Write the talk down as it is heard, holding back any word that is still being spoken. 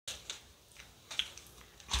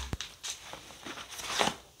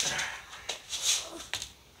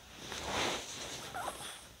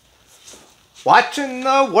Watching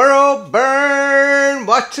the world burn,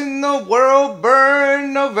 watching the world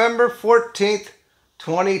burn, November 14th,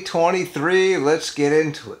 2023. Let's get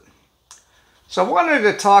into it. So I wanted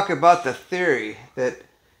to talk about the theory that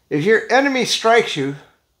if your enemy strikes you,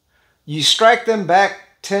 you strike them back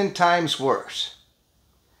 10 times worse.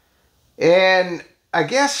 And I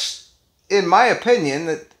guess, in my opinion,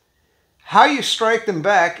 that how you strike them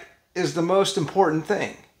back is the most important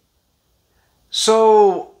thing.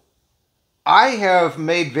 So I have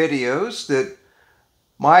made videos that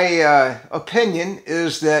my opinion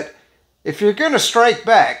is that if you're going to strike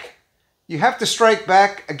back, you have to strike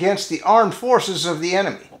back against the armed forces of the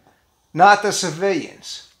enemy, not the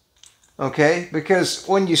civilians. Okay? Because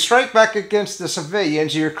when you strike back against the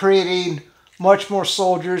civilians, you're creating much more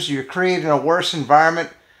soldiers, you're creating a worse environment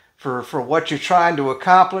for what you're trying to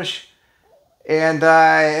accomplish. And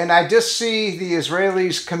I just see the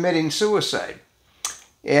Israelis committing suicide.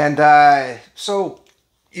 And so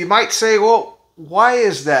you might say, well, why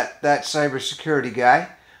is that cybersecurity guy?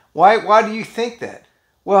 Why do you think that?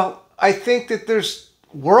 Well, I think that there's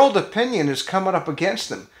world opinion is coming up against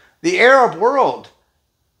them. The Arab world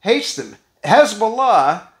hates them.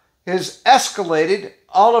 Hezbollah has escalated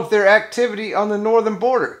all of their activity on the northern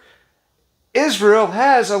border. Israel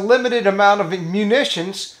has a limited amount of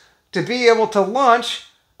munitions to be able to launch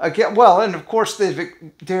again. Well, and of course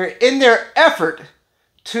they're in their effort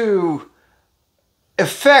to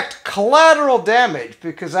effect collateral damage,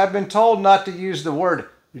 because I've been told not to use the word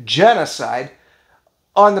genocide,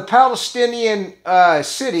 on the Palestinian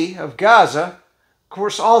city of Gaza. Of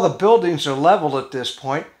course, all the buildings are leveled at this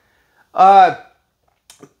point. How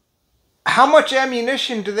much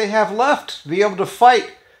ammunition do they have left to be able to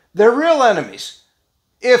fight their real enemies?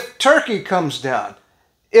 If Turkey comes down,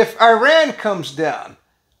 if Iran comes down,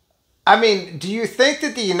 I mean, do you think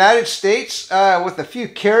that the United States, with a few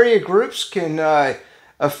carrier groups, can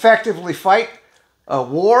effectively fight a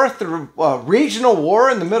war, through a regional war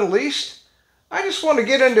in the Middle East? I just want to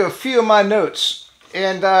get into a few of my notes.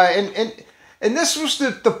 And this was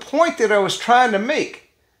the point that I was trying to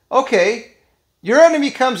make. Okay, your enemy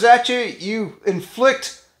comes at you, you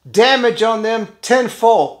inflict damage on them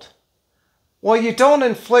tenfold. Well, you don't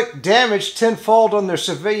inflict damage tenfold on their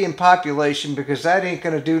civilian population, because that ain't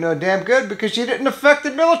going to do no damn good, because you didn't affect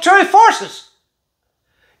the military forces.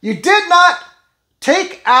 You did not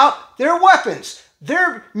take out their weapons,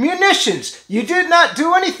 their munitions. You did not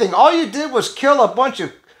do anything. All you did was kill a bunch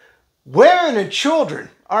of women and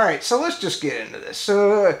children. All right, so let's just get into this.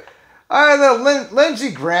 So,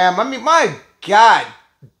 Lindsey Graham, I mean, my God,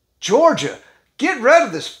 Georgia, get rid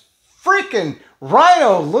of this freaking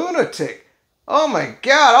rhino lunatic. Oh my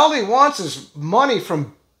God! All he wants is money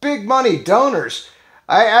from big money donors.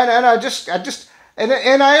 I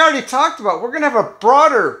already talked about, we're going to have a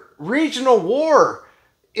broader regional war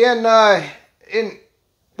in the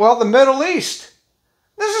Middle East.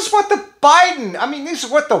 This is what this is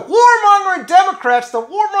what the warmongering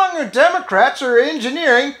Democrats are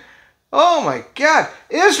engineering. Oh my God!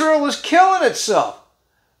 Israel is killing itself.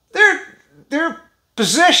 Their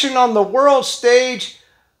position on the world stage.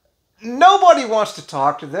 Nobody wants to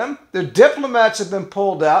talk to them. Their diplomats have been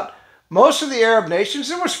pulled out. Most of the Arab nations,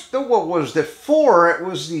 there was, what was the four? It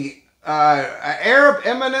was the Arab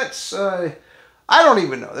Emirates. I don't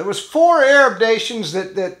even know. There was 4 Arab nations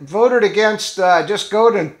that voted against, just go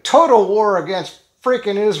to total war against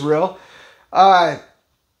freaking Israel.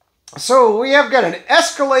 So we have got an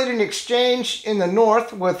escalating exchange in the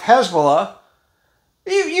north with Hezbollah.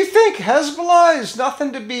 You think Hezbollah is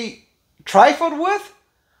nothing to be trifled with?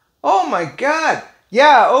 Oh my God.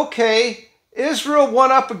 Yeah, okay. Israel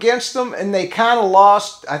went up against them and they kind of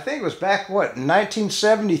lost. I think it was back, what,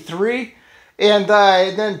 1973? And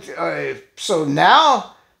then, so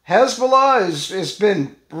now Hezbollah has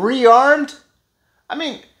been rearmed. I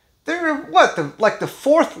mean, they're what, like the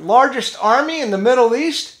 4th largest army in the Middle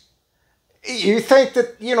East? You think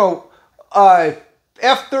that, you know,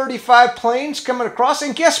 F-35 planes coming across,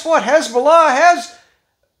 and guess what? Hezbollah has...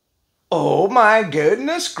 Oh my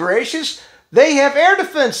goodness gracious, they have air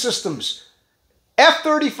defense systems.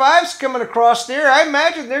 F-35s coming across there, I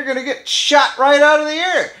imagine they're going to get shot right out of the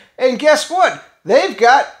air. And guess what? They've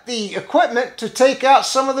got the equipment to take out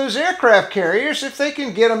some of those aircraft carriers if they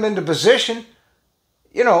can get them into position.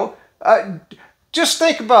 You know, just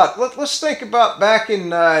think about, let's think about back in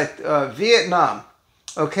Vietnam.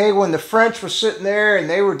 Okay, when the French were sitting there and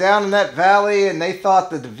they were down in that valley and they thought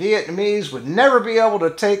that the Vietnamese would never be able to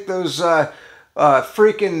take those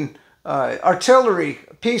freaking artillery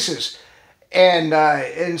pieces.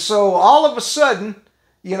 And so all of a sudden,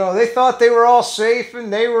 You know, they thought they were all safe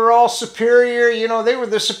and they were all superior. You know, they were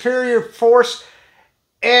the superior force.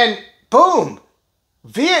 And boom,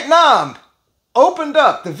 Vietnam opened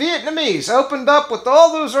up. The Vietnamese opened up with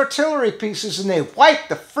all those artillery pieces and they wiped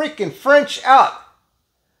the freaking French out.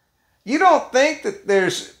 You don't think that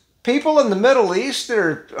there's people in the Middle East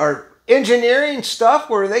that are engineering stuff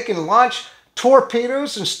where they can launch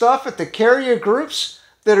torpedoes and stuff at the carrier groups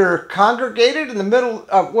that are congregated in the middle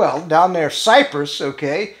of, well, down there, Cyprus,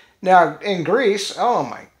 okay? Now, in Greece, oh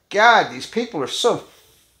my God, these people are so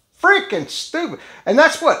freaking stupid. And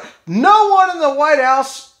that's what, no one in the White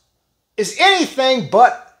House is anything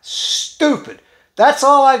but stupid. That's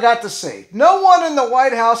all I got to say. No one in the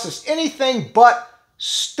White House is anything but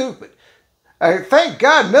stupid. Thank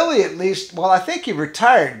God Milley at least, well, I think he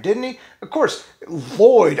retired, didn't he? Of course,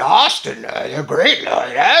 Lloyd Austin, the great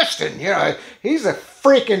Lloyd Austin, you know, he's a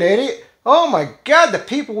freaking idiot. Oh my God, the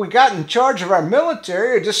people we got in charge of our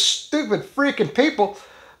military are just stupid freaking people.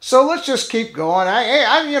 So let's just keep going.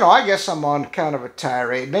 I guess I'm on kind of a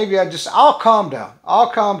tirade. Maybe I'll calm down.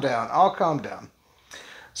 I'll calm down.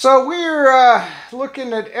 So we're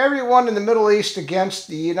looking at everyone in the Middle East against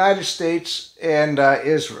the United States and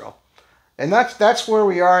Israel. And that's where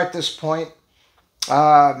we are at this point.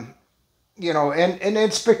 You know, and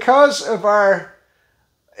it's because of our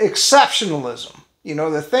exceptionalism. You know,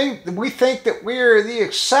 the thing, we think that we're the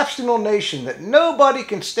exceptional nation, that nobody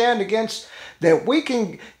can stand against, that we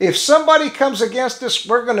can, if somebody comes against us,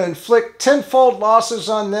 we're going to inflict tenfold losses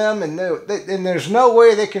on them, and there's no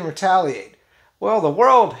way they can retaliate. Well, the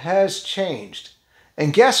world has changed.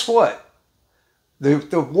 And guess what?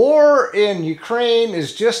 The war in Ukraine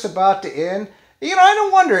is just about to end. You know,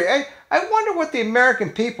 I wonder what the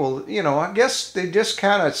American people, you know, I guess they just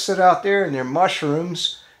kind of sit out there in their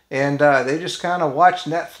mushrooms and they just kind of watch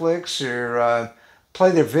Netflix or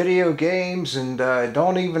play their video games and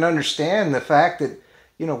don't even understand the fact that,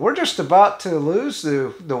 you know, we're just about to lose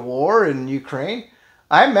the war in Ukraine.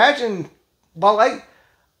 I imagine, well, I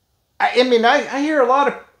mean, I hear a lot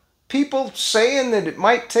of people saying that it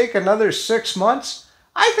might take another 6 months.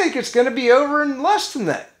 I think it's going to be over in less than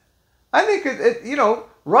that. I think, you know,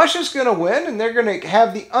 Russia's going to win and they're going to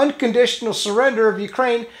have the unconditional surrender of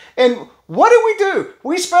Ukraine. And what do?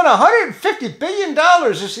 We spent $150 billion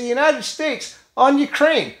as the United States on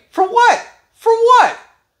Ukraine. For what? For what?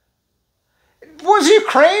 Was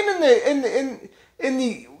Ukraine in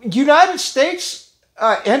the United States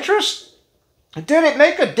interest? Did it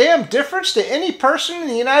make a damn difference to any person in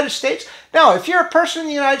the United States? Now, if you're a person in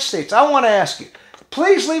the United States, I want to ask you,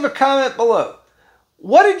 please leave a comment below.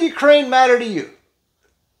 What did Ukraine matter to you?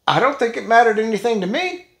 I don't think it mattered anything to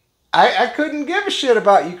me. I couldn't give a shit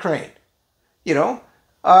about Ukraine. You know,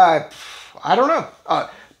 I don't know.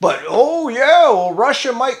 But, oh yeah, well,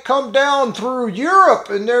 Russia might come down through Europe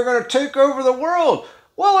and they're going to take over the world.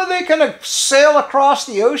 Well, are they going to sail across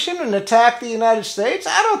the ocean and attack the United States?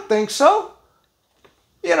 I don't think so.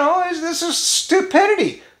 You know, this is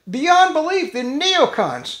stupidity beyond belief. The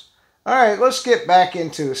neocons. All right, let's get back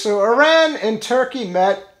into it. So Iran and Turkey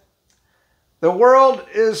met. The world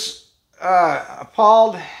is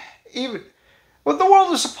appalled. The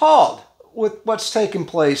world is appalled with what's taking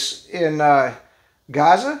place in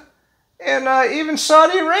Gaza, and even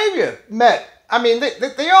Saudi Arabia met. I mean,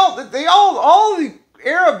 all the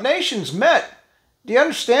Arab nations met. Do you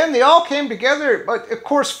understand? They all came together, but of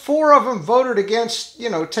course 4 of them voted against,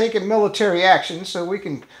 you know, taking military action. So we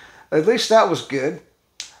can, at least that was good.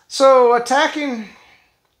 So attacking,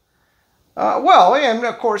 well, and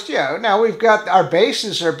of course, yeah, now we've got our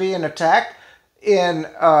bases are being attacked in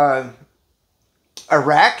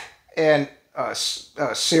Iraq and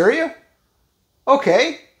Syria.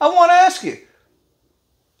 Okay, I want to ask you.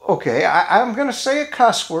 Okay, I'm going to say a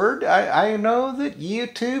cuss word. I know that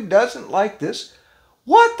YouTube doesn't like this.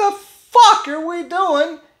 What the fuck are we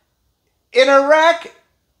doing in Iraq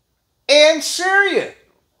and Syria?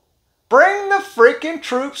 Bring the freaking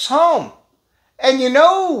troops home. And you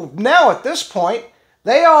know, now at this point,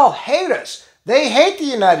 they all hate us. They hate the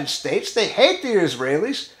United States. They hate the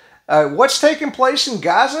Israelis. What's taking place in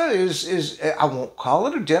Gaza is, I won't call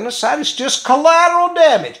it a genocide, it's just collateral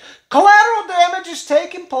damage. Collateral damage is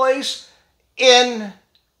taking place in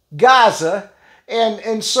Gaza,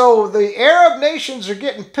 and so the Arab nations are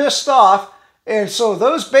getting pissed off, and so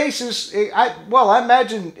those bases, I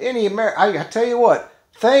imagine any I tell you what,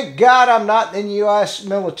 thank God I'm not in the U.S.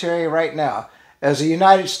 military right now as a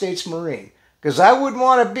United States Marine, because I wouldn't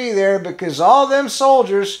want to be there, because all them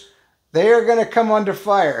soldiers, they are going to come under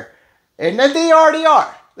fire. And then they already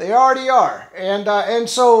are. They already are. And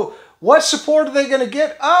so What support are they going to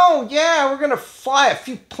get? Oh, yeah, we're going to fly a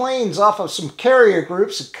few planes off of some carrier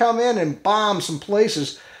groups that come in and bomb some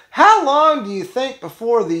places. How long do you think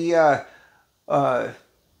before the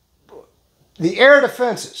air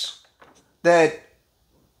defenses that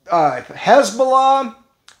Hezbollah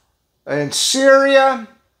and Syria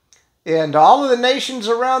and all of the nations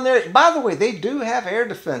around there, by the way, they do have air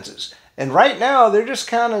defenses. And right now, they're just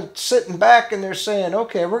kind of sitting back and they're saying,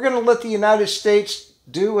 okay, we're going to let the United States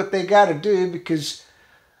do what they got to do because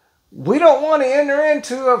we don't want to enter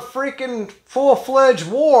into a freaking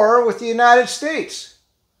full-fledged war with the United States.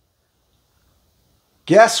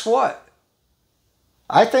 Guess what?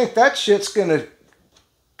 I think that shit's going to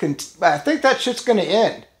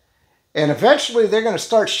end. And eventually they're going to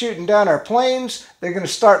start shooting down our planes. They're going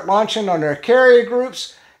to start launching on their carrier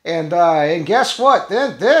groups. And guess what?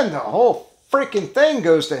 Then the whole freaking thing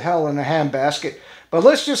goes to hell in a handbasket. But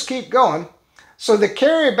let's just keep going. So the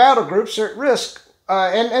carrier battle groups are at risk.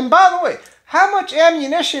 And by the way, how much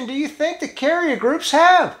ammunition do you think the carrier groups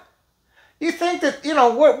have? You think that, you know,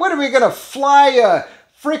 what are we going to fly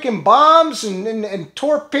freaking bombs and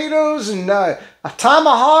torpedoes and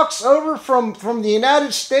tomahawks over from the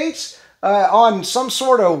United States on some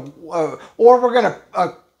sort of, or we're going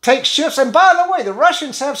to take ships? And by the way, the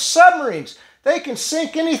Russians have submarines. They can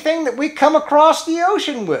sink anything that we come across the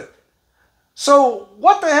ocean with. So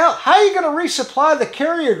what the hell? How are you going to resupply the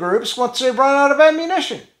carrier groups once they run out of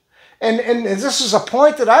ammunition? And this is a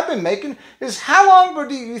point that I've been making, is how long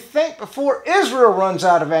do you think before Israel runs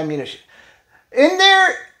out of ammunition? In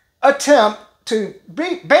their attempt to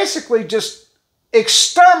basically just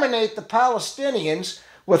exterminate the Palestinians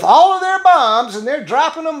with all of their bombs, and they're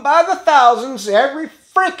dropping them by the thousands every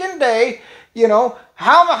freaking day, you know,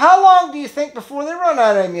 how long do you think before they run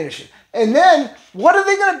out of ammunition? And then, what are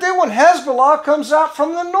they going to do when Hezbollah comes out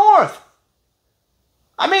from the north?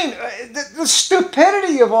 I mean, the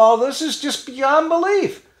stupidity of all this is just beyond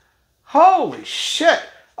belief. Holy shit.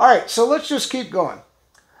 All right, so let's just keep going.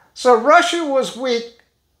 So Russia was weak,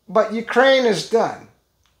 but Ukraine is done.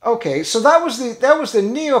 Okay, so that was the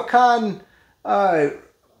neocon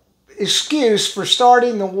excuse for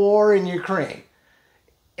starting the war in Ukraine.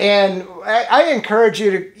 And I encourage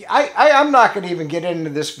you to, I'm not going to even get into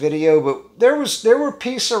this video, but there were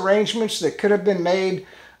peace arrangements that could have been made.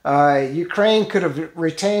 Ukraine could have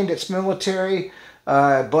retained its military,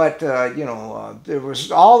 but you know, there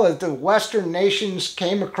was all of the Western nations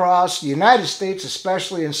came across, the United States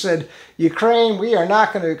especially, and said, Ukraine, we are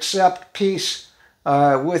not going to accept peace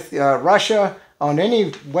with Russia on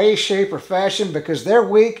any way, shape, or fashion because they're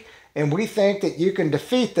weak and we think that you can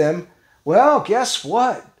defeat them. Well, guess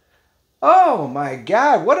what? Oh my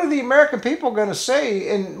God, what are the American people going to say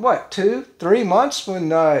in, what, 2-3 months when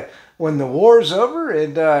the war's over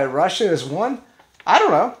and Russia has won? I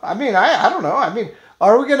don't know. I mean, I don't know. I mean,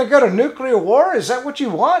 are we going to go to nuclear war? Is that what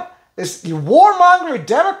you want? Is you warmongering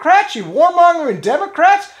Democrats? You warmongering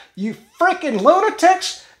Democrats? You freaking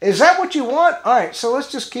lunatics? Is that what you want? All right, so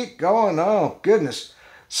let's just keep going. Oh, goodness.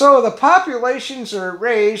 So the populations are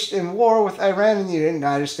raised in war with Iran and the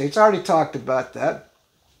United States. I already talked about that.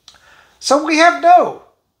 So we have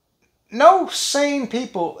no sane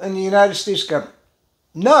people in the United States government.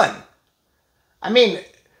 None. I mean,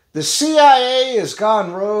 the CIA has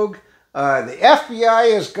gone rogue. The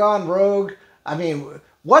FBI has gone rogue. I mean,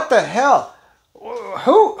 what the hell?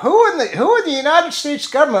 Who in the United States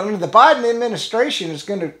government under the Biden administration is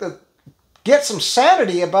going to get some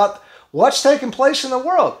sanity about what's taking place in the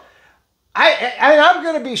world? I'm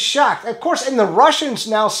going to be shocked. Of course, and the Russians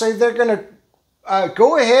now say they're going to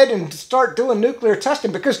go ahead and start doing nuclear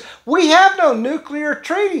testing because we have no nuclear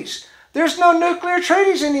treaties. There's no nuclear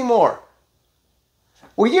treaties anymore.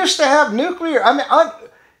 We used to have nuclear. I mean,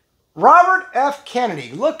 Robert F.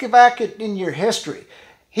 Kennedy, look back in your history.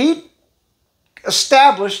 He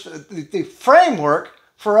established the framework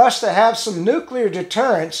for us to have some nuclear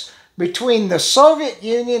deterrence between the Soviet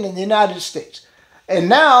Union and the United States. And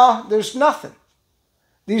now there's nothing.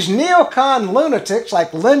 These neocon lunatics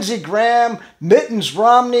like Lindsey Graham, Mittens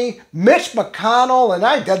Romney, Mitch McConnell, and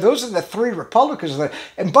those are the 3 Republicans.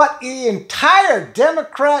 But the entire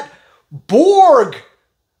Democrat Borg,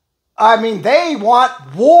 I mean, they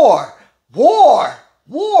want war. War.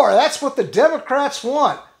 War. That's what the Democrats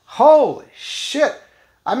want. Holy shit.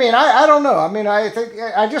 I mean, I don't know. I mean,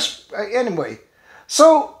 anyway.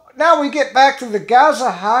 So now we get back to the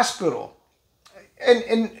Gaza hospital.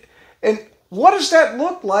 And what does that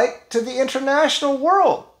look like to the international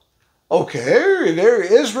world? Okay,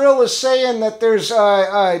 Israel is saying that there's,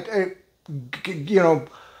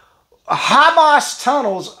 Hamas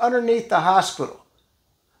tunnels underneath the hospital.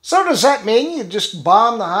 So does that mean you just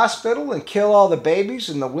bomb the hospital and kill all the babies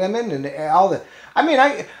and the women and all the... I mean,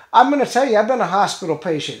 I'm going to tell you, I've been a hospital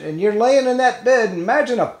patient, and you're laying in that bed, and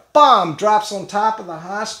imagine a bomb drops on top of the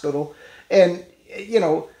hospital, and, you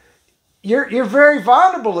know, you're very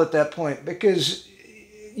vulnerable at that point because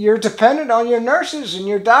you're dependent on your nurses and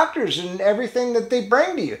your doctors and everything that they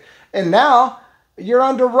bring to you. And now you're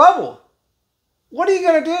under rubble. What are you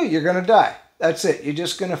going to do? You're going to die. That's it. You're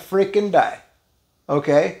just going to freaking die.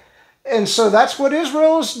 Okay? And so that's what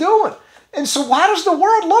Israel is doing. And so why does the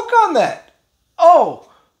world look on that? Oh,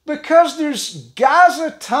 because there's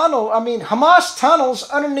Hamas tunnels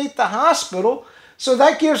underneath the hospital, so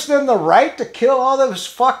that gives them the right to kill all those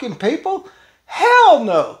fucking people? Hell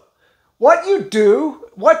no. What you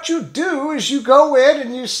do is you go in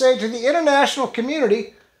and you say to the international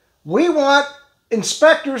community, we want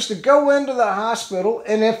inspectors to go into the hospital,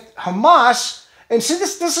 and if Hamas, and see,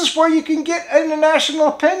 this is where you can get international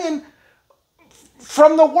opinion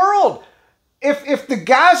from the world. If the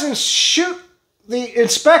Gazans shoot the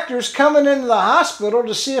inspectors coming into the hospital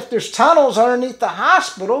to see if there's tunnels underneath the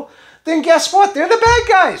hospital, then guess what? They're the bad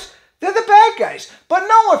guys. They're the bad guys. But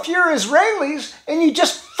no, if you're Israelis and you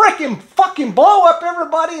just fucking blow up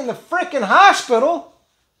everybody in the freaking hospital,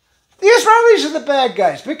 the Israelis are the bad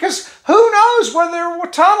guys, because who knows whether there were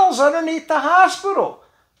tunnels underneath the hospital.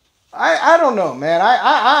 I don't know, man.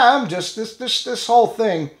 I'm just, this whole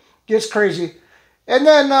thing gets crazy. And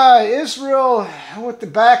then Israel, with the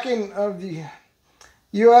backing of the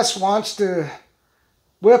U.S., wants to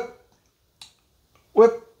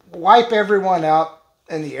wipe everyone out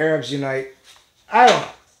and the Arabs unite. I don't know.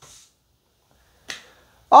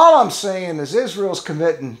 All I'm saying is Israel's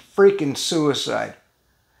committing freaking suicide.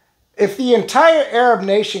 If the entire Arab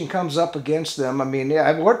nation comes up against them, I mean,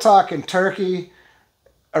 yeah, we're talking Turkey,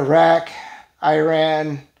 Iraq,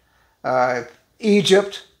 Iran,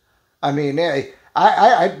 Egypt. I mean,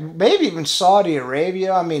 I maybe even Saudi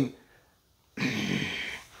Arabia. I mean,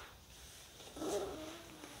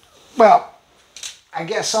 well, I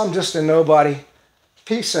guess I'm just a nobody.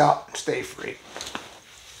 Peace out. Stay free.